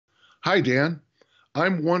Hi, Dan.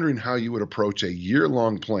 I'm wondering how you would approach a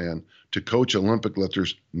year-long plan to coach Olympic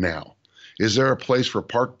lifters now. Is there a place for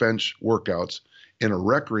park bench workouts in a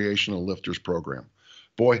recreational lifters program?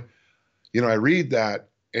 Boy, I read that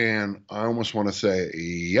and I almost want to say,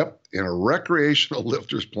 yep, in a recreational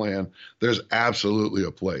lifters plan, there's absolutely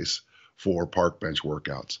a place for park bench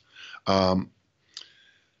workouts. Um,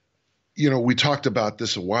 we talked about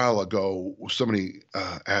this a while ago. Somebody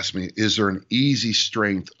asked me, is there an easy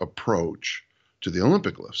strength approach to the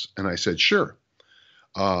Olympic lifts? And I said, sure.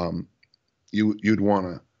 Um, you'd want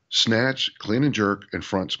to snatch, clean and jerk, and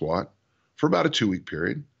front squat for about a 2 week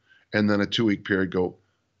period. And then a 2 week period, go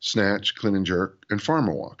snatch, clean and jerk, and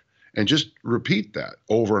farmer walk. And just repeat that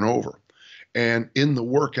over and over. And in the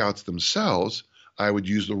workouts themselves, I would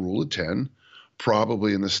use the rule of 10.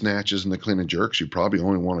 Probably in the snatches and the clean and jerks, you probably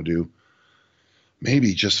only want to do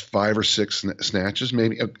maybe just 5 or 6 snatches,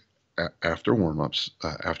 maybe after warm-ups,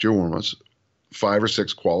 5 or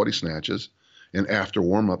 6 quality snatches, and after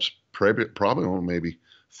warm-ups, probably only maybe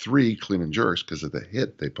 3 clean and jerks because of the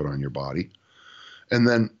hit they put on your body. And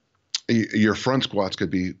then your front squats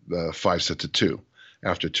could be 5 sets of 2.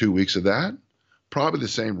 After 2 weeks of that, probably the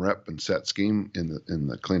same rep and set scheme in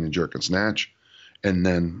the clean and jerk and snatch, and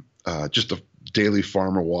then just a daily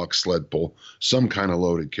farmer walk, sled pull, some kind of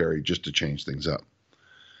loaded carry just to change things up.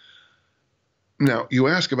 Now, you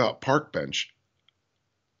ask about park bench.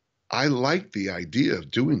 I like the idea of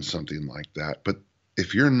doing something like that, but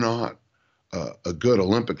if you're not a good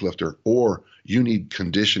Olympic lifter or you need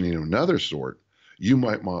conditioning of another sort, you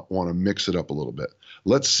might want to mix it up a little bit.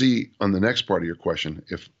 Let's see on the next part of your question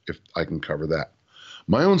if I can cover that.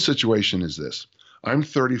 My own situation is this. I'm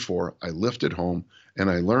 34, I lift at home, and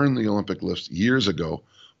I learned the Olympic lifts years ago,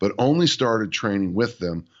 but only started training with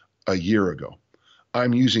them a year ago.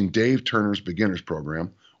 I'm using Dave Turner's beginners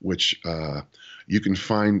program, which you can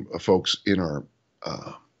find folks in our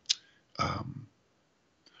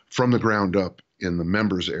from the ground up in the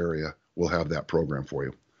members area. We'll have that program for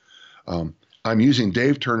you. I'm using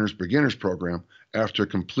Dave Turner's beginners program after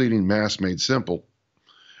completing Mass Made Simple,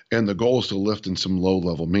 and the goal is to lift in some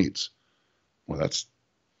low-level meets. Well, that's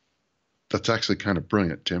actually kind of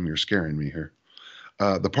brilliant, Tim. You're scaring me here.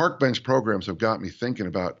 The park bench programs have got me thinking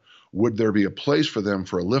about, would there be a place for them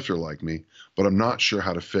for a lifter like me, but I'm not sure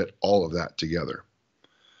how to fit all of that together.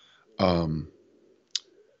 And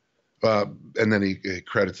then he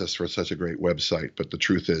credits us for such a great website, but the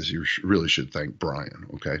truth is you really should thank Brian,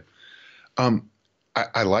 okay?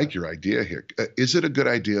 I like your idea here. Is it a good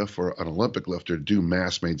idea for an Olympic lifter to do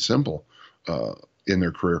Mass Made Simple in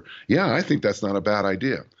their career? Yeah, I think that's not a bad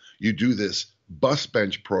idea. You do this bus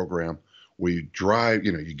bench program where you drive,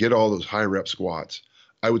 you get all those high rep squats.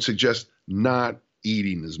 I would suggest not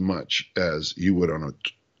eating as much as you would on a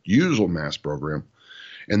usual mass program.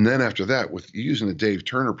 And then after that, with using the Dave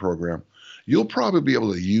Turner program, you'll probably be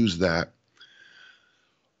able to use that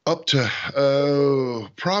up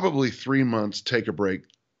to probably 3 months, take a break,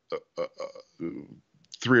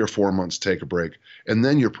 3 or 4 months, take a break, and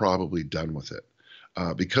then you're probably done with it.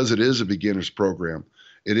 Because it is a beginner's program,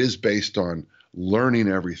 it is based on learning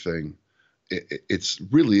everything. It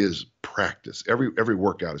really is practice. Every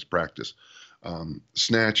workout is practice.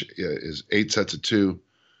 Snatch is 8 sets of 2.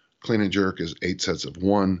 Clean and jerk is 8 sets of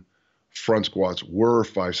 1. Front squats were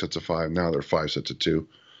 5 sets of 5. Now they're 5 sets of 2,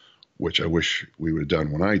 which I wish we would have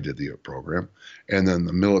done when I did the program. And then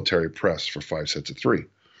the military press for 5 sets of 3.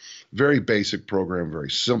 Very basic program,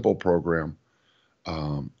 very simple program,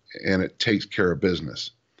 and it takes care of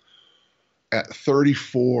business. At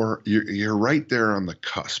 34, you're right there on the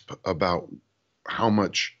cusp about how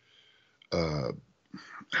much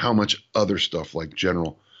other stuff like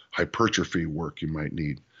general hypertrophy work you might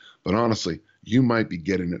need. But honestly, you might be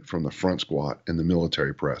getting it from the front squat and the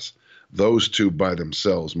military press. Those two by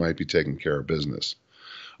themselves might be taking care of business.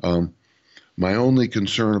 My only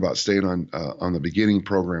concern about staying on the beginning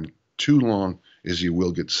program too long is you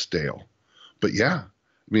will get stale. But yeah,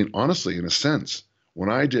 honestly, in a sense, when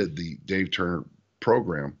I did the Dave Turner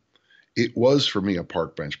program, it was for me a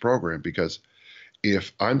park bench program because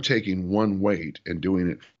if I'm taking one weight and doing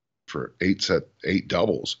it for 8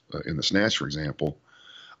 doubles in the snatch, for example,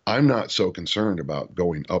 I'm not so concerned about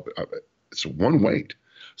going up. It's one weight.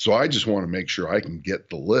 So I just want to make sure I can get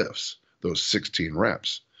the lifts, those 16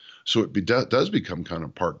 reps. So it does become kind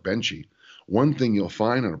of park benchy. One thing you'll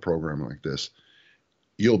find in a program like this,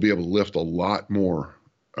 you'll be able to lift a lot more.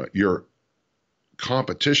 Your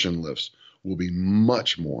competition lifts will be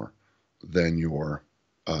much more than your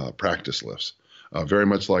practice lifts. Very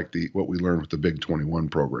much like what we learned with the Big 21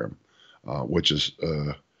 program, which is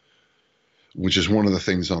which is one of the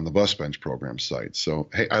things on the bus bench program site. So,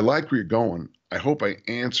 hey, I like where you're going. I hope I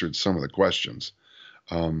answered some of the questions.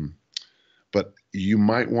 But you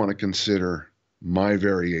might want to consider my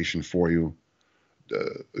variation for you.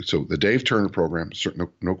 So the Dave Turner program,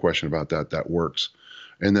 no question about that. That works.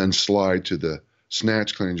 And then slide to the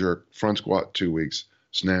snatch, clean and jerk, front squat 2 weeks,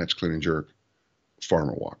 snatch, clean and jerk,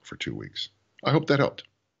 farmer walk for 2 weeks. I hope that helped.